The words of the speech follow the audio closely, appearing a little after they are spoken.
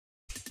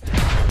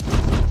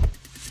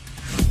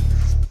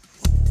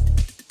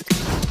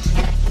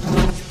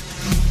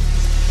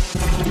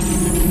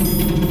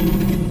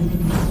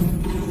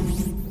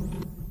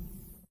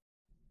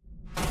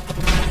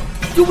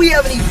Do we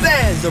have any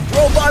fans of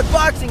robot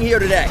boxing here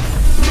today?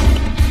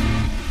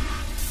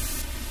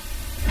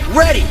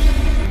 Ready!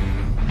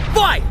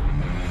 Fight!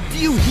 Do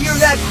you hear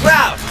that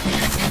crowd?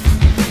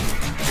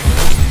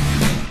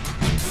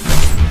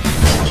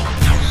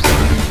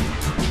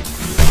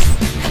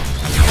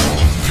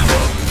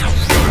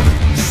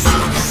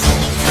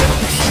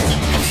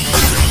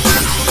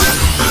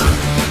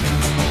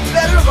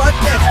 Better luck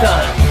next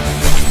time!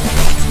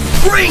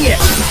 Bring it!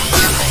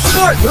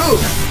 Smart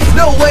move!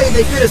 No way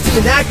they could have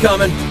seen that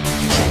coming!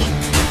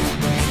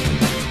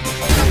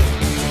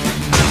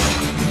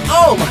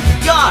 Oh my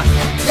god!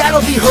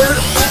 That'll be heard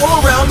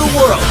all around the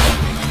world!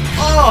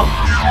 Oh!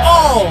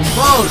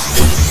 Almost!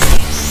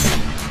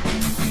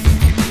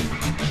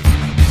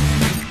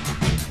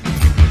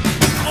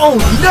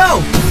 Oh no!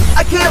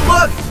 I can't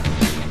look!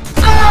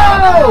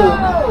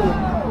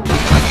 Oh!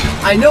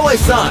 I know I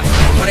saw it,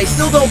 but I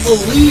still don't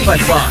believe I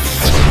saw it!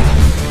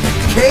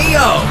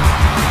 KO!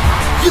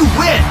 You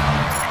win!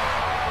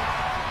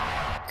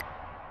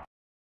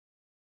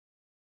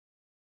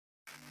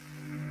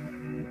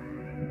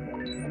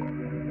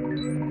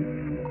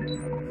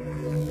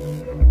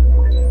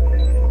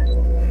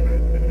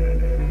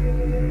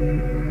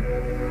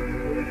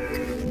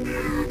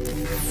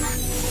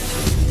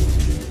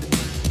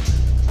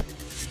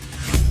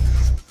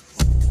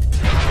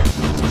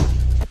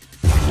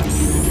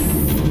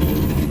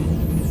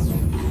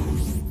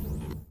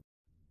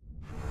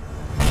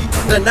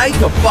 The night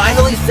to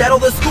finally settle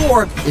the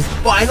score is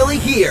finally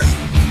here.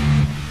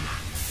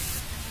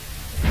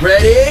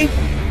 Ready?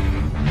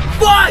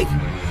 Fight!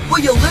 Will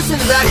you listen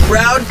to that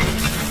crowd?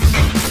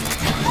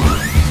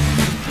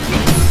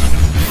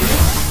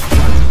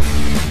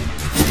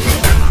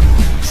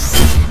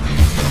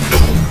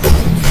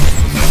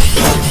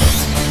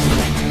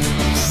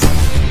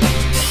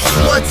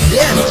 What's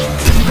this?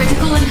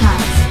 Critical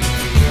enhance.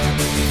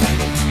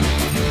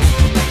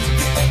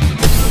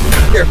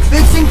 They're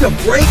fixing to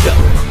break them.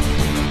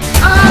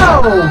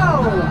 Oh!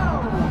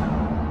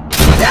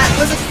 That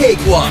was a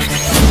cakewalk.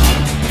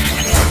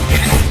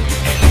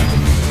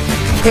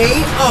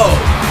 KO.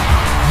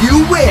 You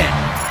win.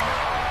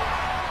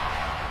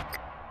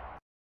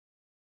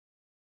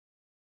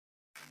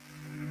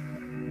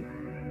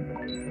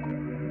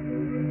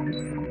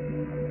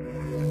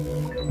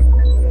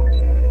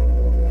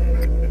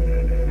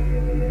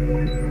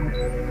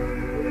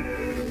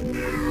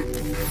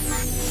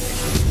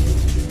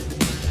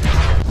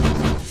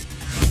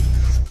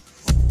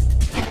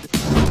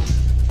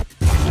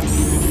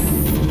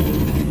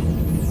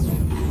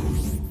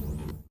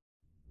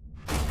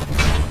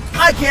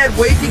 I can't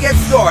wait to get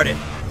started.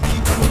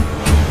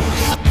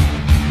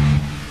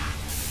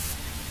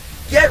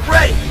 Get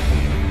ready.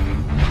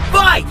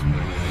 Fight!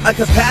 A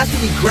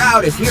capacity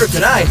crowd is here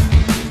tonight.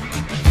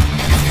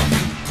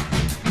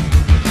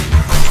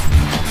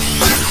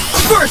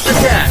 First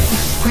attack!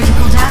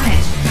 Critical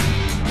damage.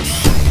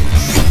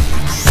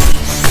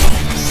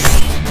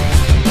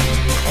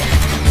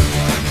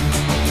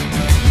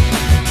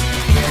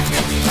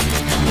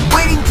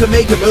 Waiting to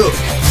make a move.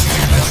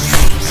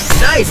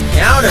 Nice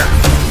counter.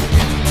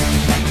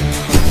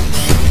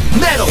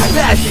 Metal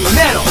bashing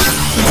metal!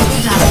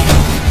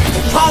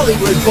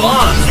 Hollywood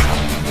bomb!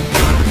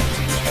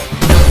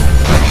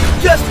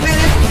 Just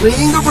finished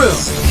cleaning the room!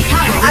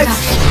 I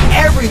see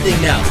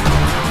everything now!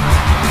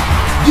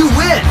 You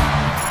win!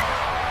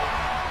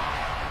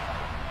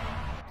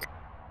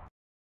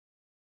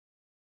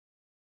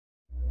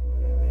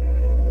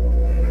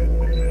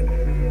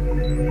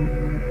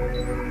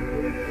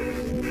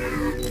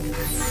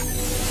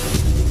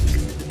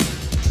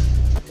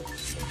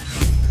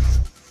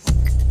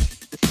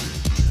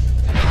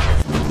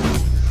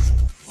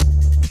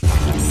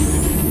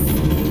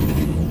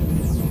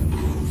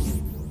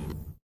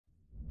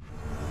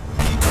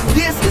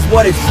 This is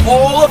what it's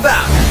all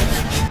about!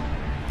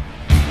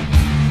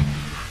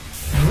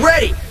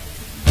 Ready!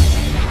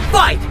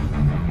 Fight!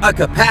 A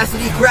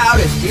capacity crowd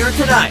is here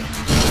tonight!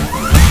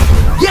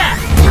 Yeah!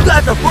 You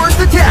got the first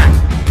attack!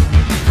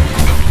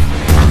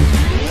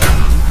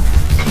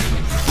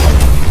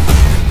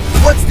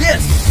 What's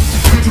this?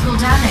 Critical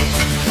damage.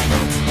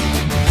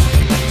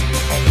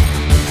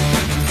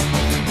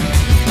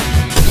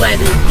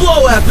 Landing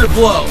blow after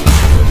blow!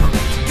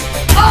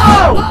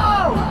 Oh!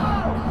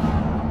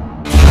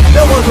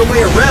 No other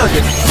way around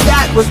it.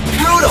 That was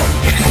brutal.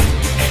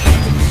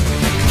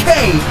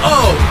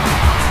 KO.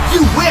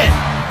 You win.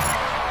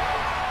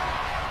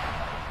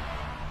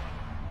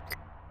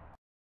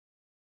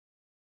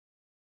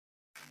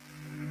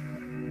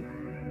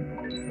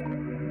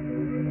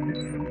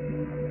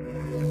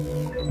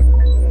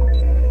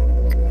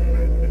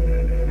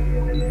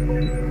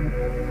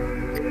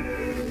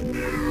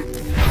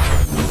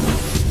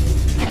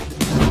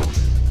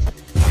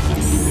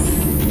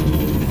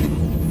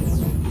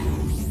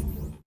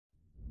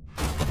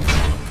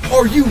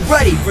 Are you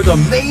ready for the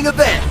main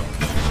event?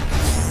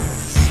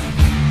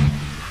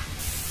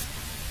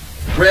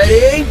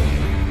 Ready?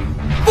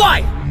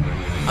 Fight!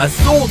 A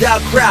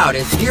sold-out crowd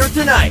is here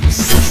tonight.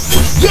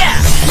 Yeah!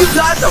 You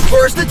got the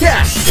first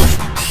attack!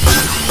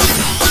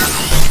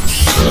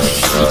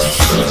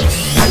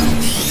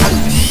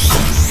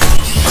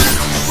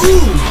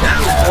 Ooh, that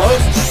was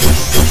close.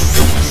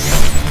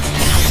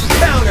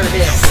 Counter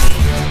hit.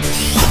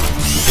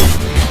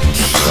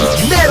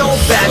 Metal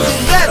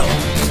bashing metal.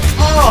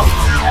 Oh,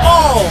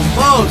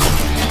 almost.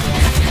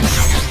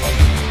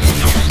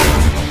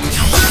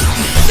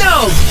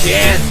 No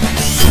chance.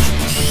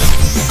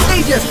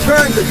 They just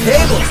turned the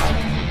tables.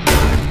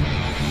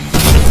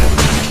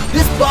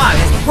 This bot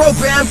is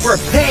programmed for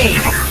pain.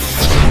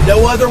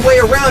 No other way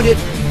around it.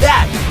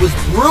 That was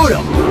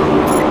brutal.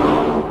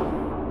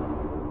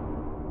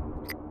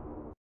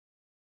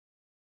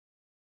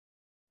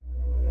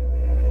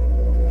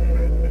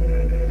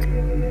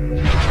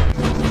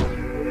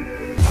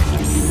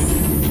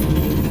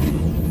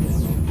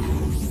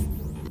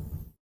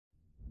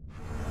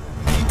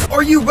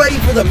 Are you ready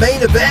for the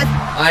main event?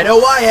 I know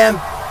I am.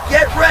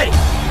 Get ready.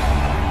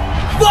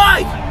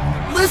 Fight!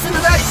 Listen to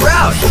that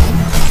crowd.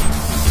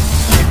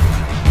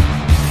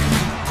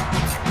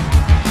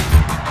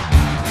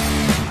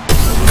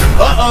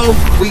 Uh-oh,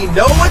 we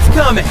know what's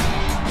coming.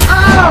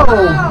 Oh!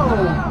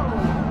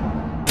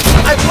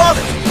 I love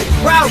it. The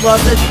crowd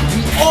loves it.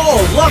 We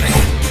all love it.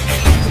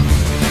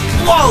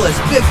 Flawless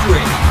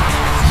victory.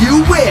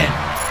 You win.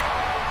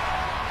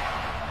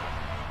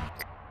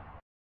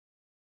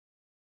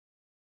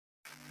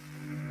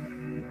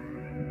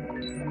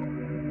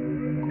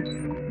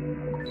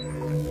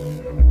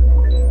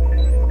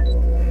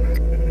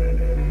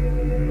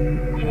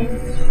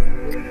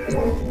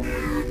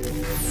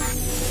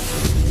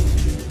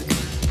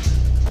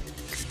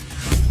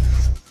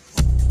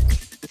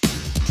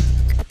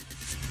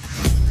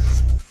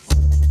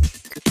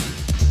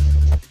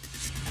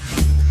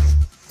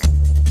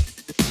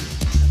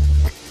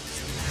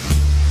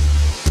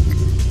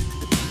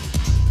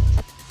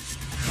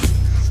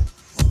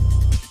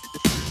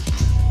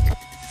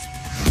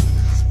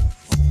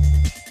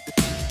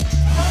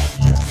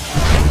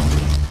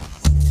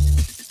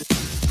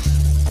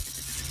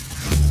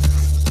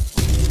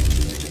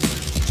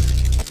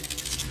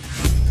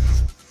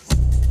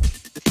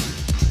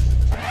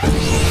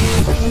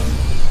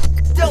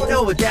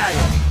 What that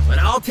is, but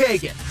I'll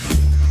take it.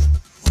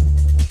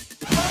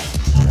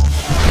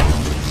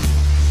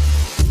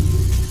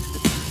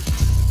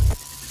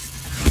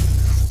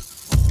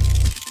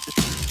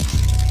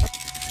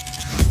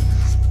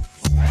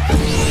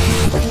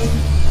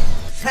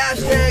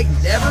 Hashtag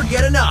never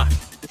get enough.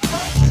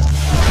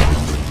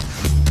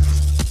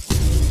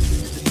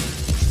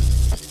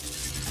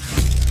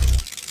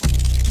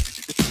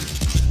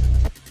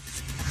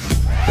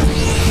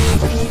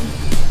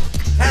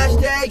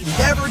 Hashtag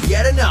never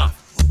get enough.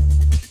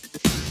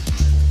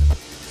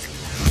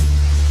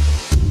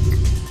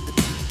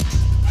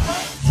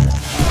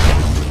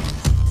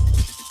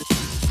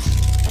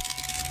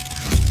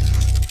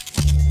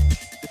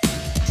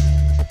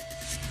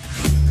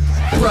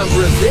 From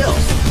Brazil,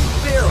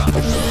 Vera.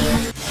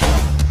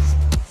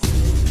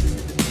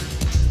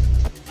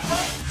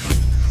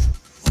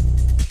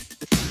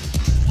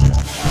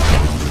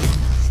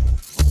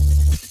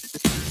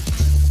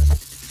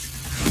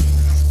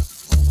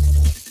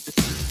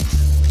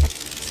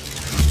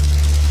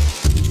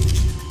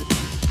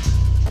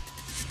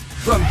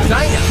 From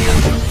China,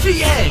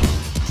 Xiang.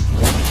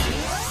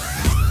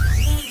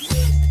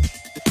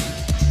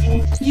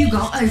 You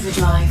got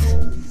overdrive.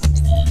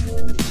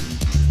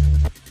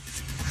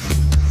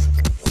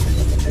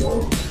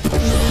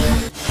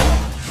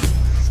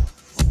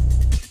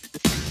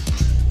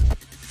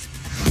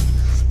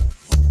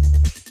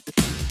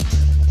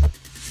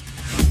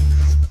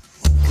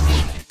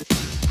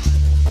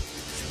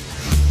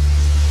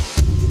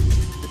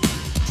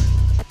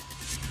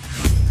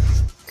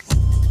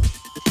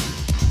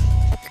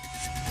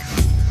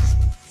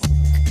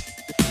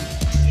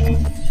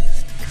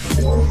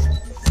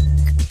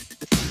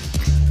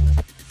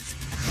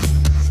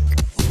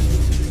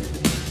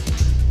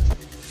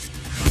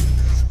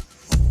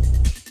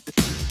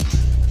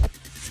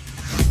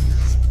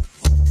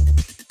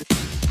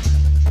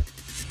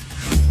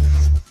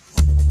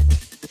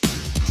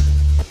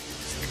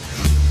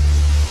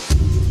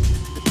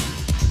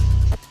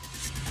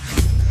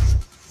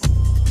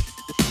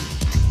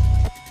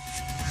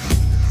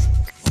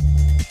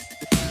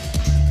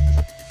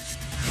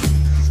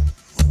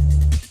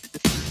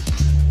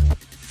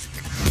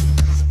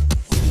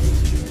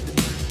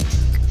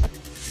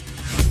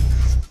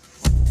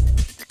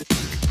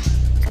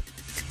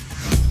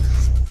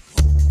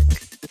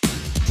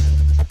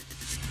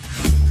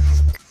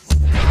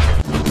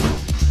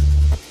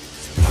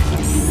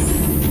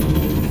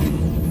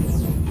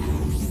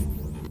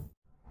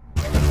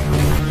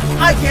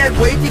 I can't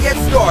wait to get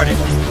started.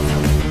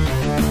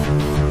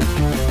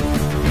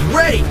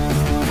 Ready?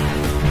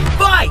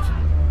 Fight!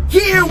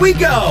 Here we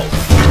go!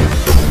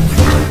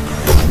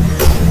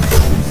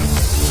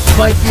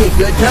 Might be a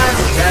good time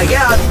to tag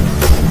out.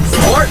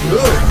 Smart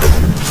move.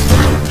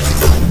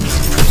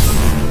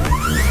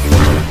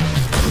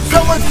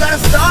 Someone's gotta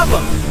stop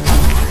him.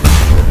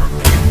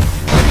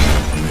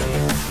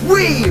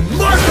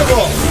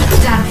 Remarkable!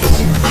 Damage.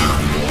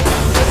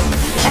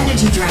 Energy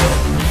Energy drain.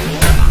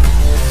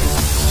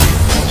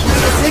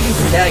 Ziggy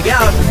to tag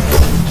out.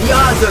 The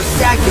odds are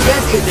stacked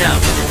against it now.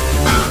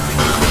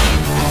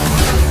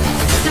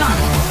 Stun.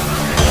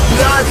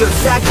 The odds are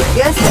stacked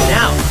against it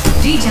now.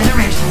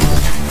 Degeneration.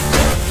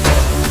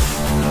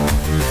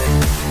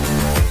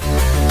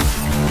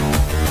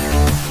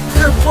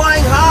 They're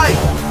flying high.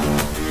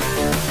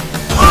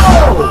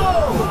 Oh!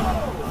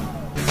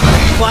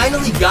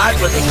 Finally got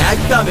what they had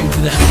coming to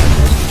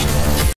them.